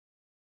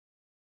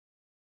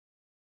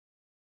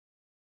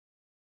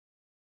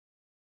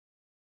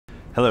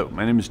Hello,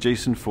 my name is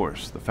Jason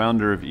Force, the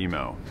founder of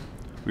E-Mow.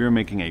 We are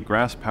making a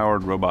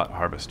grass-powered robot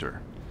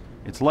harvester.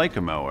 It's like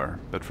a mower,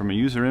 but from a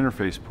user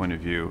interface point of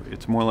view,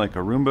 it's more like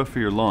a Roomba for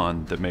your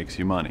lawn that makes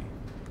you money.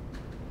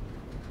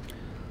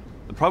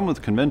 The problem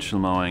with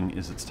conventional mowing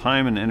is it's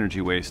time and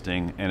energy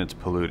wasting, and it's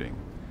polluting.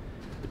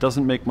 It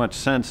doesn't make much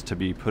sense to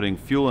be putting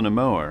fuel in a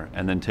mower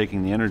and then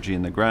taking the energy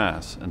in the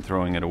grass and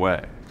throwing it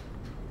away.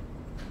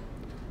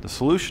 The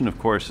solution, of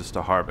course, is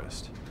to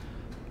harvest.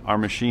 Our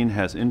machine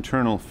has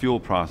internal fuel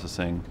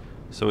processing,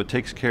 so it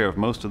takes care of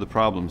most of the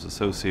problems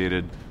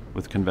associated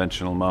with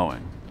conventional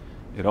mowing.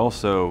 It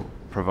also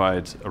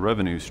provides a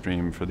revenue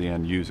stream for the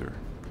end user.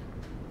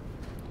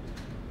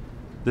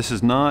 This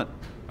is not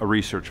a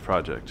research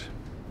project.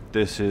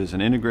 This is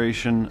an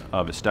integration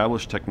of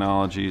established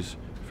technologies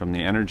from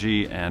the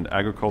energy and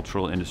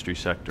agricultural industry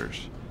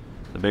sectors.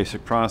 The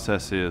basic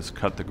process is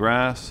cut the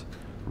grass,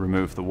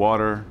 remove the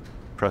water,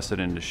 press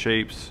it into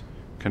shapes,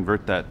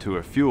 convert that to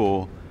a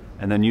fuel,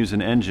 and then use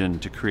an engine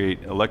to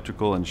create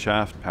electrical and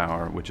shaft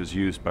power, which is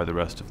used by the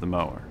rest of the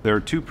mower. There are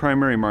two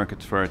primary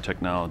markets for our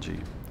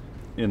technology.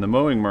 In the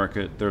mowing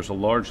market, there's a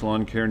large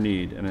lawn care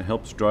need, and it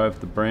helps drive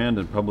the brand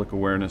and public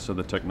awareness of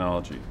the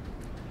technology.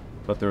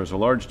 But there is a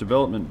large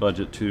development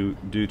budget due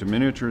to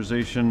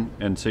miniaturization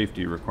and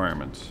safety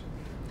requirements.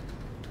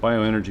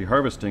 Bioenergy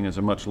harvesting is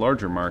a much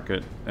larger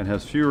market and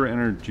has fewer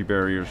energy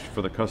barriers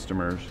for the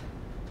customers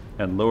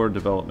and lower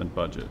development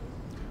budget.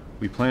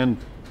 We plan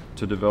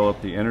to develop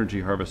the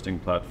energy harvesting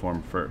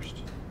platform first.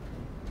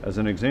 As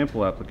an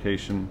example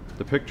application,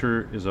 the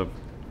picture is of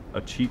a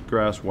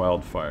cheatgrass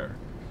wildfire.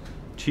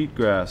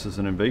 Cheatgrass is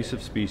an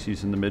invasive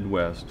species in the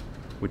Midwest,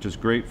 which is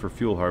great for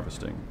fuel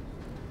harvesting.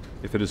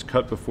 If it is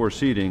cut before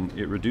seeding,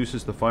 it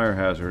reduces the fire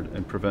hazard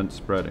and prevents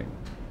spreading.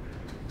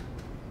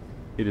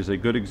 It is a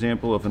good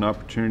example of an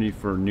opportunity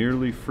for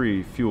nearly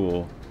free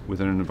fuel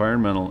with an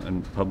environmental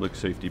and public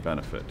safety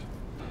benefit.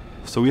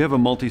 So we have a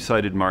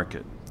multi-sided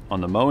market. On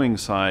the mowing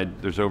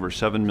side, there's over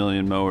 7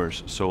 million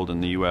mowers sold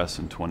in the US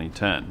in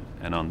 2010.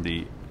 And on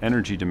the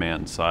energy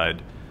demand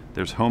side,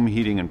 there's home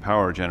heating and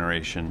power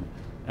generation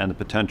and the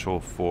potential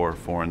for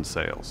foreign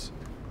sales.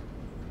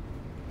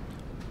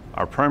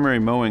 Our primary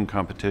mowing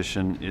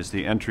competition is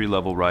the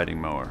entry-level riding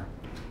mower.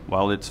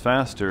 While it's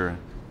faster,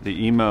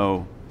 the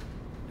E-Mow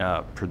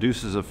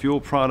produces a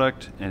fuel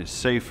product and is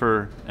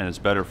safer and is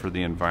better for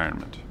the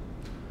environment.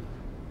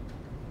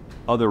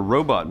 Other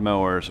robot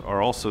mowers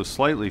are also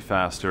slightly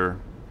faster,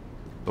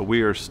 but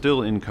we are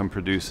still income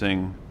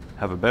producing,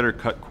 have a better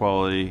cut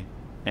quality,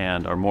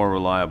 and are more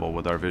reliable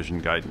with our vision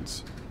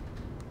guidance.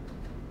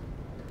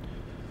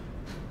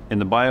 In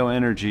the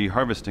bioenergy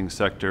harvesting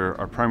sector,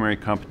 our primary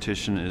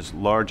competition is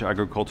large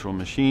agricultural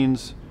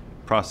machines,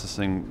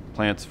 processing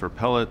plants for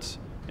pellets,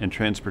 and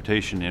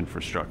transportation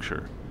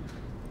infrastructure.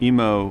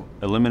 E-Mow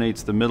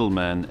eliminates the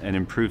middlemen and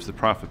improves the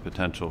profit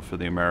potential for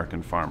the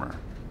American farmer.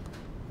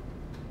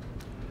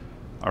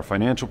 Our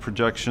financial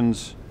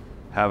projections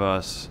have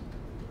us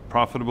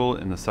profitable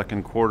in the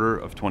second quarter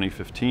of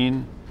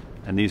 2015,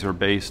 and these are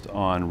based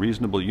on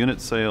reasonable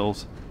unit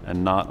sales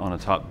and not on a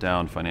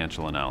top-down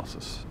financial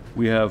analysis.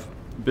 We have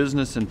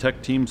business and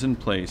tech teams in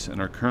place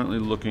and are currently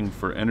looking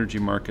for energy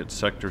market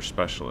sector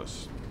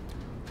specialists.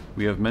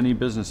 We have many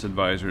business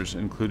advisors,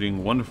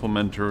 including wonderful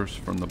mentors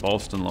from the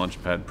Ballston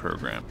LaunchPad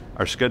program.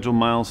 Our scheduled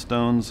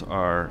milestones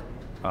are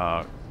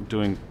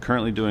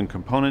currently doing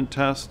component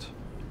test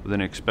with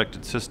an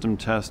expected system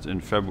test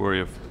in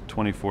February of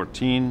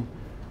 2014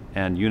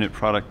 and unit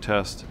product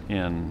test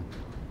in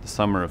the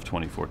summer of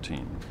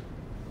 2014.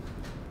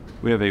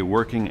 We have a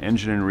working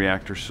engine and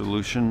reactor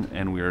solution,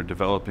 and we are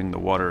developing the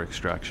water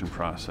extraction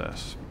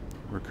process.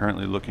 We're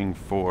currently looking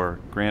for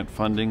grant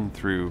funding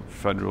through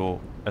federal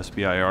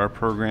SBIR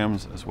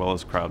programs as well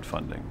as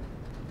crowdfunding.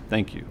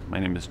 Thank you. My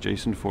name is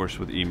Jason Force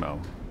with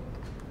E-Mow.